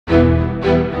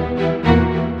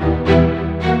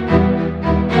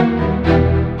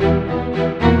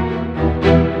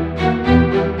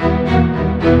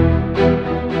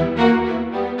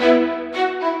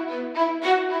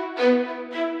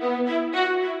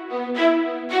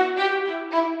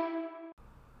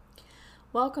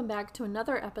Welcome back to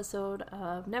another episode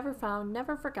of Never Found,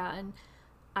 Never Forgotten.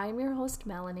 I'm your host,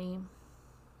 Melanie.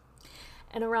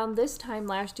 And around this time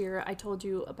last year, I told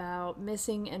you about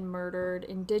missing and murdered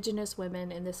Indigenous women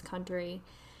in this country.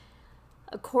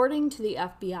 According to the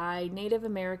FBI, Native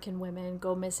American women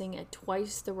go missing at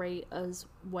twice the rate as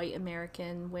white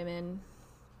American women.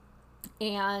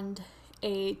 And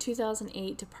a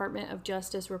 2008 Department of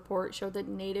Justice report showed that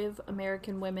Native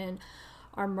American women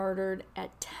are murdered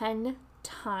at 10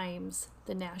 times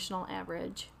the national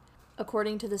average.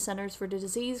 According to the Centers for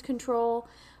Disease Control,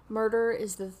 murder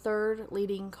is the third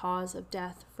leading cause of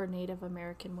death for Native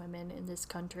American women in this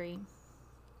country.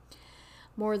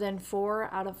 More than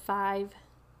 4 out of 5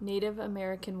 Native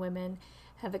American women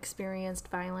have experienced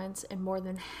violence, and more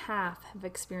than half have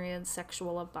experienced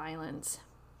sexual violence.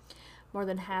 More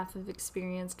than half have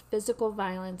experienced physical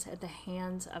violence at the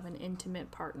hands of an intimate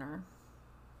partner.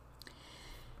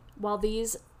 While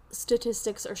these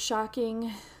statistics are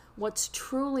shocking, what's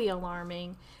truly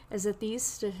alarming is that these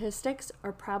statistics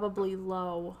are probably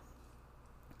low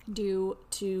due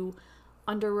to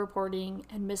underreporting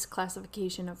and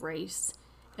misclassification of race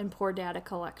and poor data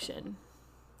collection.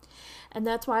 And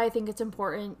that's why I think it's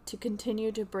important to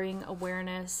continue to bring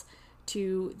awareness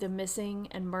to the missing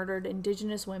and murdered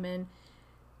Indigenous women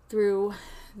through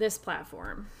this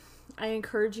platform. I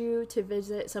encourage you to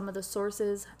visit some of the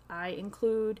sources I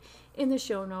include in the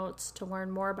show notes to learn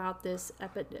more about this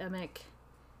epidemic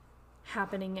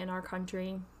happening in our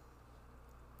country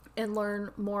and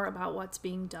learn more about what's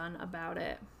being done about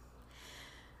it.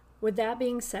 With that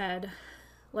being said,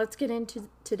 let's get into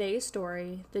today's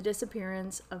story, the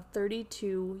disappearance of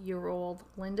 32-year-old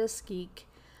Linda Skeek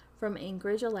from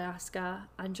Anchorage, Alaska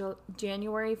on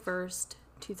January 1st,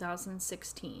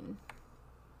 2016.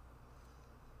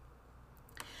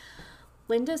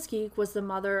 Linda Skeek was the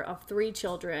mother of 3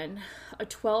 children, a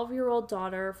 12-year-old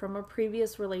daughter from a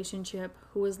previous relationship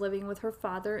who was living with her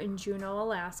father in Juneau,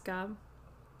 Alaska,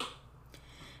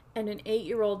 and an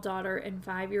 8-year-old daughter and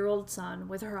 5-year-old son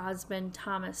with her husband,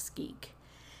 Thomas Skeek.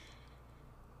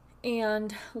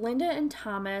 And Linda and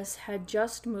Thomas had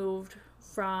just moved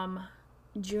from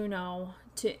Juneau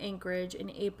to Anchorage in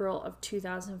April of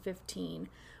 2015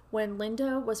 when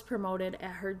Linda was promoted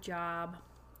at her job,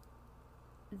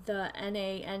 the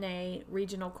NANA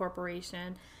Regional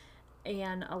Corporation,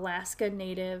 and Alaska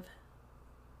Native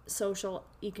Social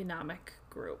Economic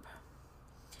Group.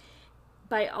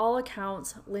 By all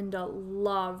accounts, Linda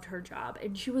loved her job,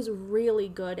 and she was really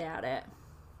good at it.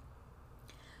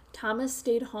 Thomas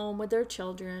stayed home with their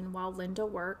children while Linda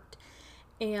worked,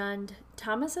 and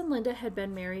Thomas and Linda had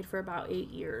been married for about 8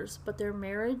 years, but their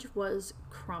marriage was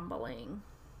crumbling.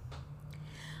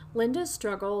 Linda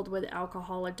struggled with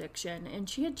alcohol addiction, and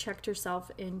she had checked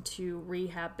herself into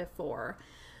rehab before.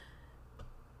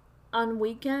 On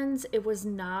weekends, it was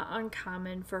not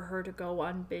uncommon for her to go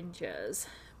on binges,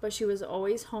 but she was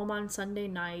always home on Sunday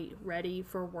night, ready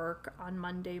for work on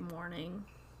Monday morning.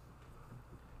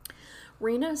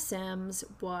 Rena Sims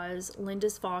was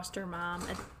Linda's foster mom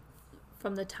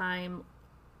from the time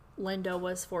Linda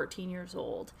was 14 years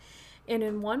old. And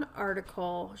in one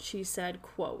article, she said,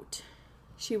 quote,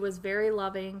 "She was very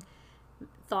loving,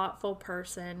 thoughtful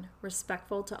person,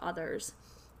 respectful to others.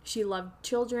 She loved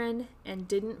children and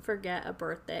didn't forget a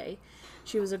birthday.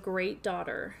 She was a great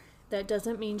daughter. That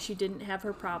doesn't mean she didn't have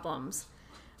her problems,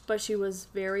 but she was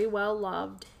very well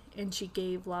loved and she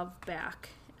gave love back,"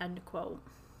 end quote.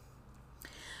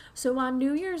 So on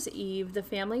New Year's Eve, the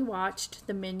family watched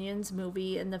the Minions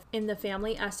movie in the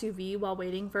family SUV while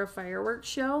waiting for a fireworks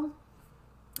show,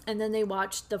 and then they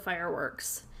watched the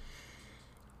fireworks.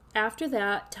 After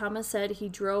that, Thomas said he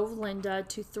drove Linda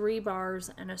to 3 bars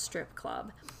and a strip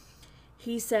club.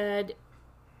 He said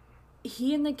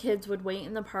he and the kids would wait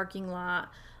in the parking lot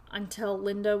until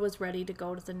Linda was ready to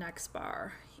go to the next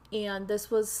bar. And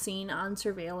this was seen on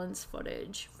surveillance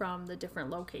footage from the different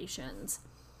locations.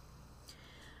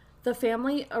 The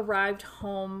family arrived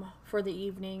home for the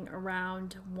evening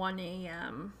around 1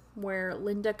 a.m., where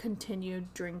Linda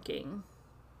continued drinking.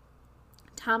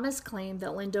 Thomas claimed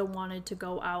that Linda wanted to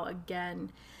go out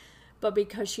again, but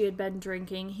because she had been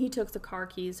drinking, he took the car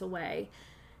keys away,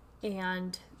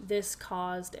 and this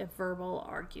caused a verbal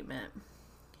argument.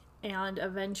 And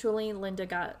eventually, Linda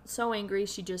got so angry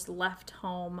she just left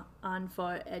home on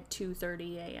foot at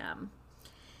 2:30 a.m.,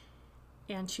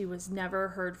 and she was never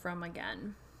heard from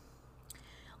again.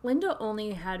 Linda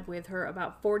only had with her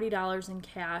about $40 in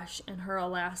cash and her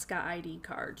Alaska ID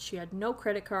card. She had no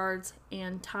credit cards,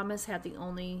 and Thomas had the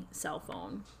only cell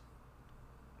phone.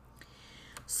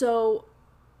 So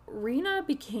Rena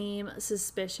became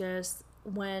suspicious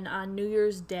when on New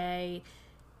Year's Day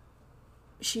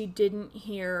she didn't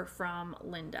hear from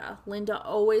Linda. Linda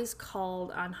always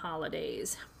called on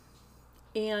holidays.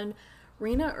 And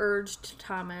Rena urged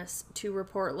Thomas to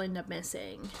report Linda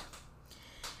missing.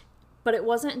 But it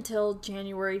wasn't until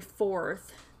January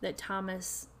 4th that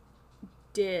Thomas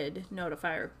did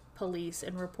notify police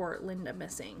and report Linda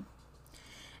missing.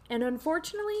 And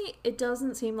unfortunately, it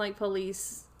doesn't seem like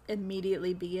police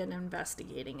immediately begin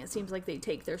investigating. It seems like they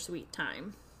take their sweet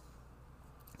time,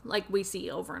 like we see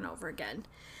over and over again.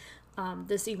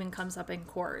 This even comes up in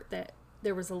court that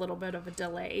there was a little bit of a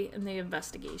delay in the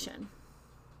investigation.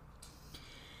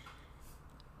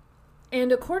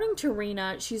 And according to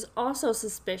Rena, she's also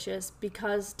suspicious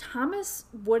because Thomas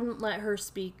wouldn't let her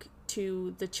speak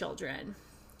to the children.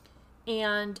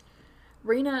 And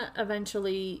Rena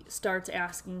eventually starts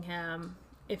asking him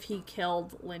if he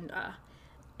killed Linda.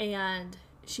 And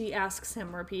she asks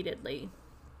him repeatedly.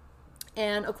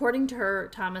 And according to her,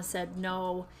 Thomas said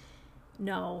no,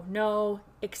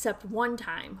 except one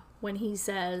time when he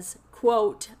says,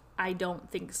 quote, "I don't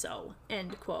think so,"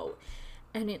 end quote.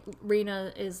 And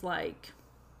Rena is like,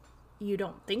 "You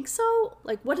don't think so?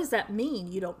 Like, what does that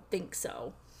mean, you don't think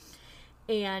so?"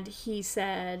 And he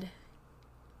said,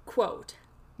 quote,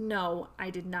 "No,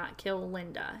 I did not kill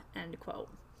Linda," end quote.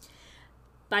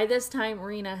 By this time,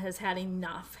 Rena has had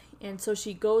enough. And so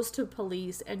she goes to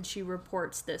police and she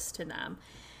reports this to them.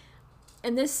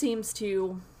 And this seems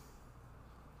to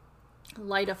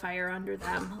light a fire under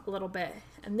them a little bit.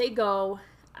 And they go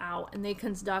out and they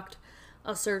conduct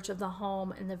a search of the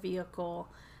home and the vehicle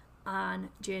on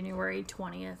January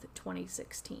 20th,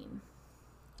 2016.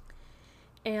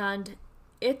 And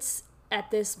it's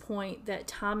at this point that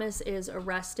Thomas is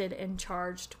arrested and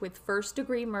charged with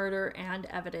first-degree murder and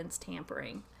evidence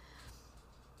tampering.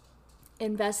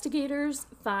 Investigators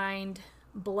find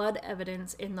blood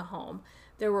evidence in the home.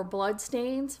 There were blood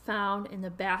stains found in the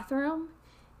bathroom,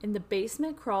 in the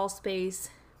basement crawl space,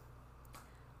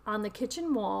 on the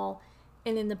kitchen wall,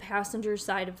 and in the passenger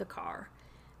side of the car.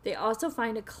 They also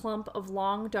find a clump of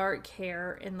long dark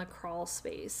hair in the crawl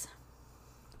space.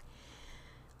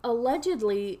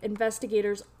 Allegedly,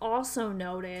 investigators also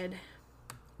noted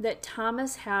that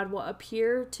Thomas had what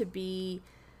appeared to be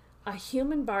a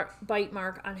human bite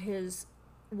mark on his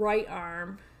right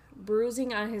arm,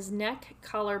 bruising on his neck,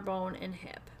 collarbone, and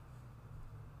hip.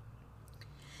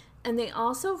 And they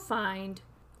also find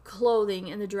clothing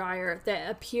in the dryer that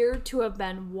appeared to have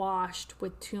been washed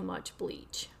with too much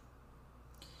bleach.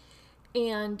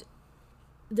 And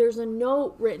there's a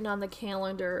note written on the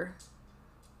calendar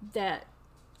that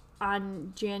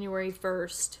on January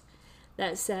 1st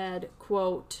that said,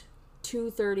 quote,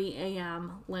 2:30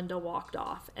 a.m. Linda walked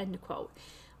off, end quote.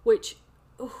 Which,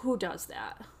 who does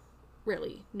that?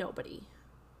 Really, nobody.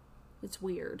 It's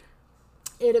weird.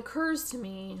 It occurs to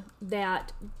me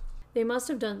that they must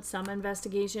have done some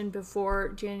investigation before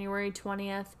January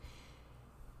 20th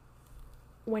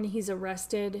when he's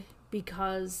arrested,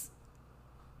 because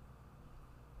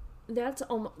that's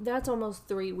almost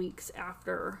 3 weeks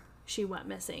after she went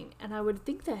missing, and I would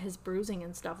think that his bruising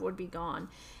and stuff would be gone.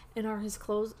 And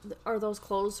are those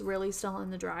clothes really still in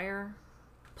the dryer?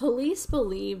 Police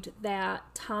believed that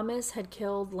Thomas had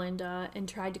killed Linda and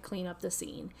tried to clean up the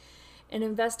scene. And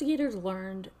investigators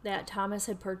learned that Thomas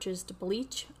had purchased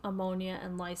bleach, ammonia,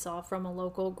 and Lysol from a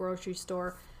local grocery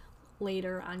store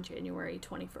later on January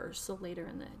 21st, so later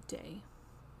in the day.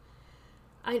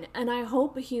 I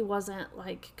hope he wasn't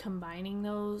like combining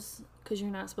those, because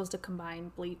you're not supposed to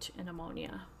combine bleach and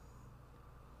ammonia.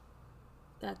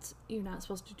 You're not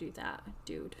supposed to do that,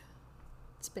 dude.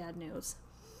 It's bad news.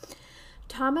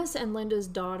 Thomas and Linda's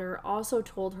daughter also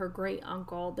told her great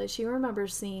uncle that she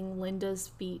remembers seeing Linda's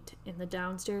feet in the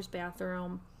downstairs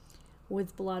bathroom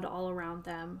with blood all around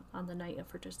them on the night of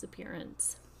her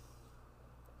disappearance.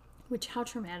 Which, how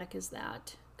traumatic is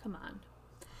that? Come on.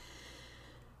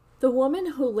 The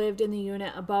woman who lived in the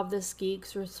unit above the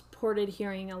Skeeks reported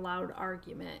hearing a loud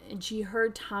argument, and she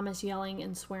heard Thomas yelling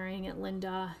and swearing at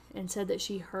Linda, and said that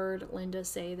she heard Linda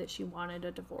say that she wanted a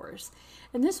divorce.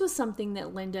 And this was something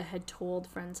that Linda had told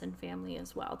friends and family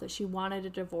as well, that she wanted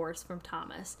a divorce from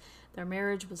Thomas. Their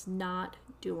marriage was not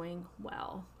doing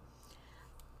well.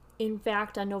 In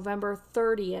fact, on November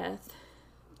 30th,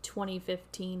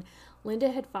 2015,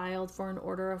 Linda had filed for an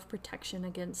order of protection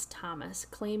against Thomas,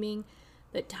 claiming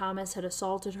that Thomas had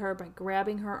assaulted her by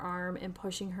grabbing her arm and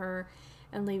pushing her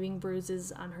and leaving bruises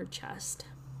on her chest.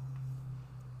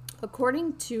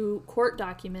 According to court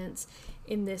documents,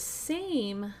 in this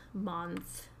same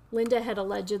month, Linda had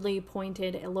allegedly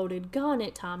pointed a loaded gun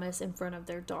at Thomas in front of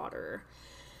their daughter.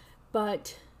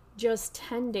 But just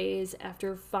 10 days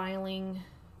after filing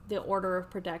the order of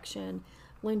protection,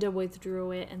 Linda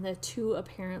withdrew it and the two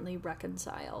apparently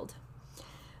reconciled.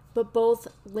 But both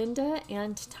Linda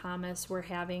and Thomas were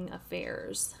having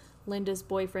affairs. Linda's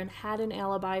boyfriend had an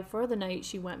alibi for the night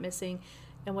she went missing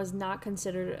and was not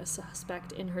considered a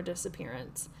suspect in her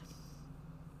disappearance.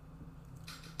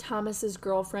 Thomas's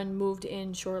girlfriend moved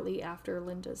in shortly after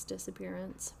Linda's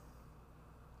disappearance.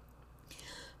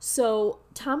 So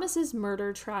Thomas's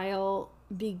murder trial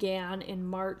began in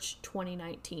March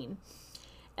 2019.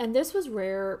 And this was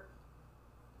rare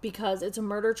because it's a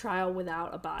murder trial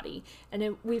without a body.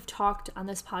 And we've talked on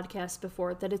this podcast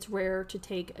before that it's rare to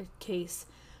take a case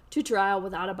to trial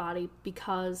without a body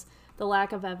because the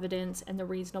lack of evidence and the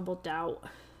reasonable doubt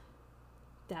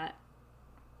that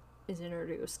is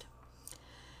introduced.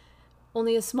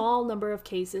 Only a small number of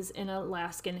cases in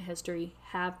Alaskan history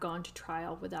have gone to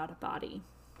trial without a body.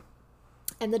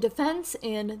 And the defense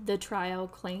in the trial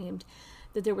claimed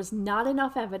that there was not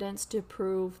enough evidence to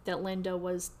prove that Linda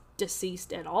was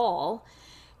deceased at all,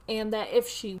 and that if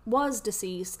she was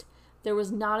deceased, there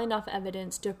was not enough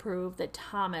evidence to prove that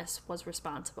Thomas was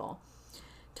responsible.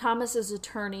 Thomas's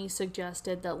attorney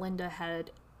suggested that Linda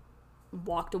had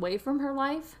walked away from her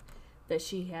life, that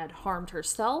she had harmed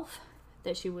herself,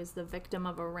 that she was the victim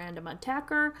of a random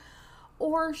attacker,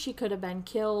 or she could have been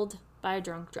killed by a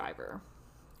drunk driver.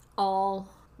 All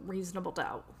reasonable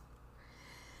doubt.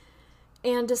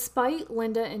 And despite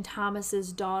Linda and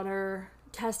Thomas's daughter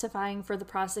testifying for the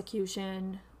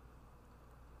prosecution,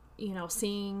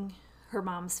 seeing her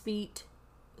mom's feet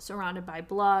surrounded by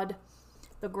blood,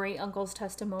 the great uncle's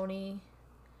testimony,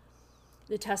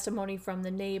 the testimony from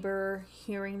the neighbor,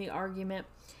 hearing the argument,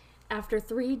 after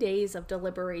 3 days of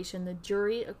deliberation, the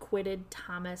jury acquitted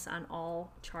Thomas on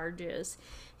all charges.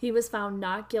 He was found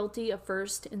not guilty of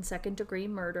first and second degree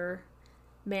murder,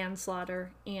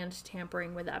 manslaughter, and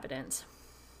tampering with evidence.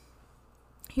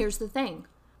 Here's the thing.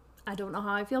 I don't know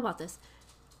how I feel about this.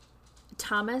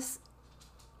 Thomas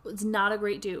was not a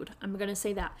great dude. I'm going to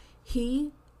say that.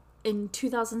 He, in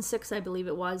 2006, I believe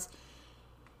it was,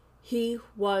 he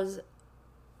was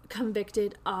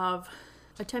convicted of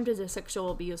attempted sexual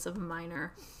abuse of a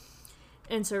minor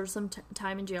and served some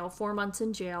time in jail, 4 months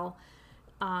in jail,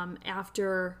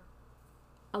 after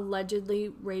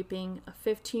allegedly raping a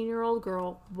 15-year-old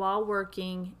girl while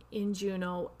working in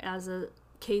Juneau as a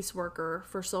caseworker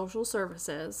for social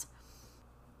services.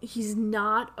 He's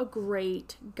not a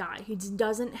great guy. He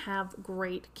doesn't have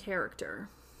great character.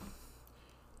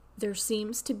 There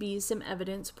seems to be some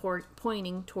evidence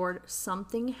pointing toward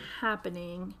something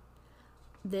happening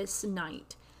this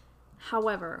night.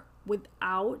 However,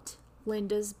 without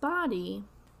Linda's body,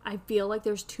 I feel like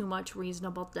there's too much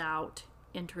reasonable doubt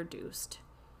introduced.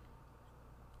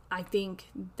 I think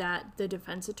that the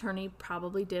defense attorney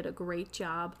probably did a great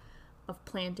job of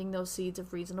planting those seeds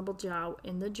of reasonable doubt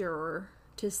in the juror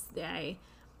to say,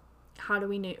 how do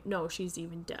we know she's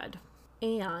even dead?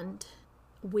 And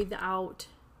without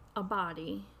a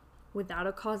body, without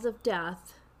a cause of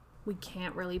death, we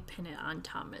can't really pin it on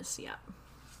Thomas yet.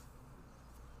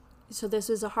 So this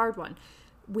is a hard one.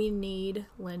 We need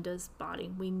Linda's body.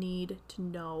 We need to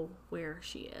know where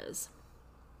she is.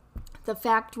 The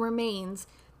fact remains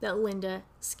that Linda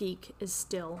Skeek is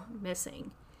still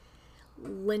missing.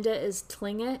 Linda is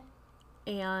Tlingit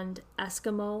and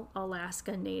Eskimo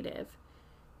Alaska Native.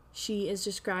 She is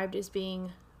described as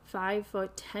being 5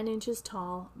 foot 10 inches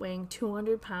tall, weighing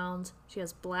 200 pounds. She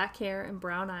has black hair and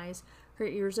brown eyes. Her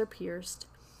ears are pierced.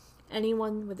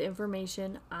 Anyone with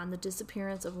information on the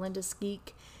disappearance of Linda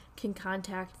Skeek can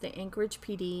contact the Anchorage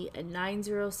PD at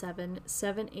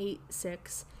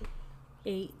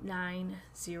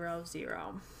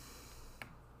 907-786-8900.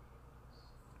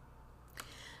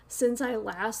 Since I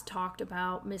last talked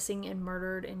about missing and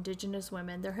murdered Indigenous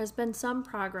women, there has been some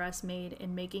progress made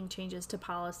in making changes to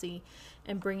policy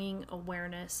and bringing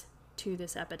awareness to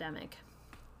this epidemic.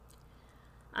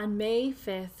 On May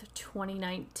 5th,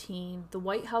 2019, the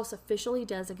White House officially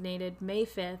designated May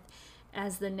 5th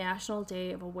as the National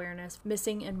Day of Awareness for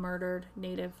Missing and Murdered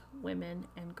Native Women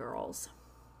and Girls.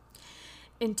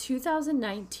 In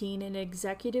 2019, an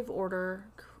executive order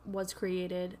was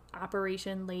created,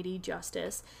 Operation Lady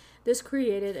Justice. This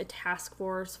created a task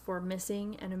force for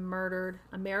missing and murdered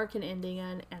American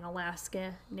Indian and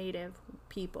Alaska Native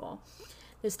people.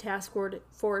 This task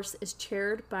force is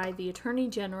chaired by the Attorney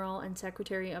General and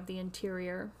Secretary of the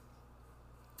Interior.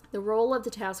 The role of the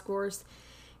task force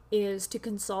is to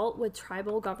consult with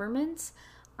tribal governments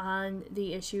on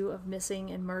the issue of missing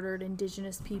and murdered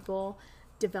Indigenous people,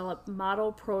 develop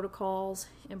model protocols,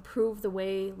 improve the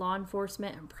way law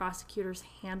enforcement and prosecutors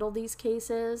handle these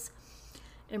cases,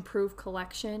 improve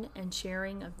collection and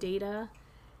sharing of data,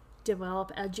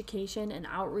 develop education and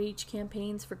outreach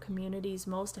campaigns for communities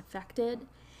most affected,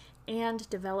 and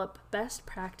develop best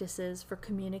practices for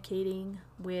communicating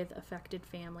with affected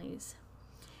families.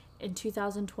 In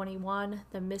 2021,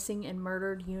 the Missing and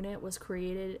Murdered Unit was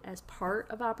created as part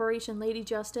of Operation Lady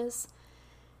Justice.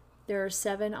 There are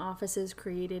 7 offices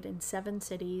created in 7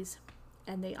 cities,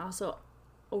 and they also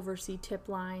oversee tip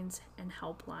lines and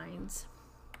helplines.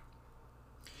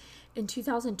 In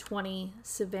 2020,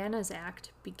 Savannah's Act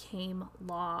became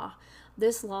law.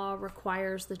 This law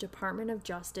requires the Department of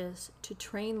Justice to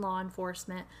train law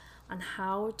enforcement on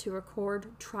how to record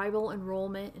tribal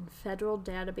enrollment in federal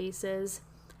databases,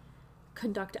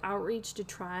 conduct outreach to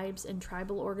tribes and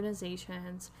tribal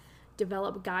organizations,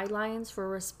 develop guidelines for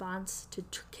response to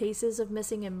cases of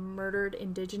missing and murdered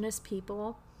Indigenous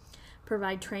people,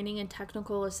 provide training and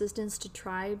technical assistance to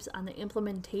tribes on the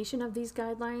implementation of these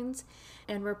guidelines,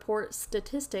 and report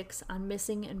statistics on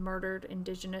missing and murdered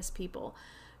Indigenous people.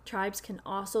 Tribes can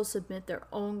also submit their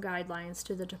own guidelines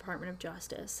to the Department of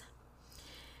Justice.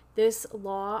 This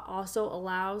law also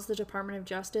allows the Department of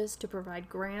Justice to provide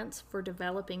grants for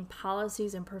developing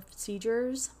policies and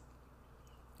procedures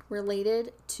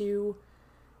related to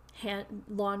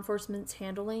law enforcement's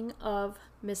handling of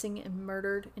missing and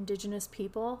murdered Indigenous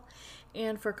people,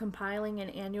 and for compiling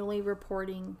and annually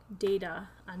reporting data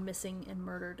on missing and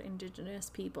murdered Indigenous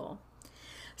people.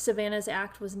 Savannah's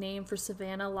Act was named for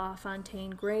Savannah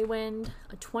LaFontaine Greywind,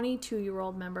 a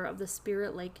 22-year-old member of the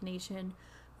Spirit Lake Nation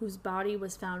whose body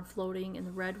was found floating in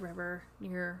the Red River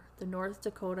near the North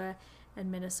Dakota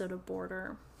and Minnesota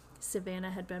border.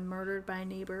 Savannah had been murdered by a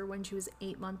neighbor when she was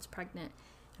 8 months pregnant,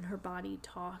 and her body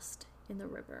tossed in the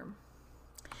river.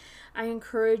 I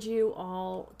encourage you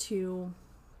all to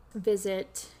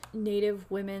visit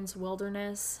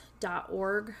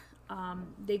nativewomenswilderness.org.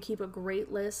 They keep a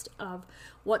great list of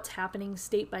what's happening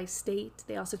state by state.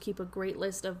 They also keep a great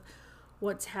list of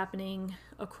what's happening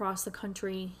across the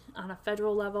country on a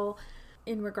federal level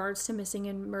in regards to missing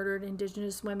and murdered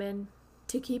Indigenous women,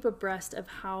 to keep abreast of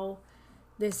how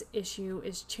this issue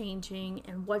is changing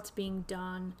and what's being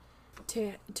done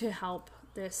to help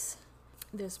this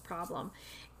problem.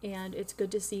 And it's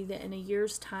good to see that in a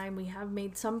year's time we have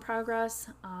made some progress.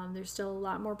 There's still a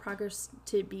lot more progress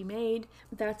to be made.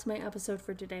 That's my episode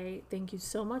for today. Thank you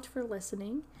so much for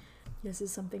listening. This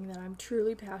is something that I'm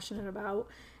truly passionate about,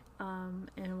 and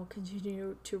will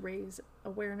continue to raise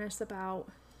awareness about.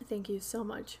 Thank you so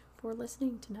much for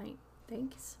listening tonight.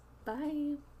 Thanks.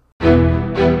 Bye.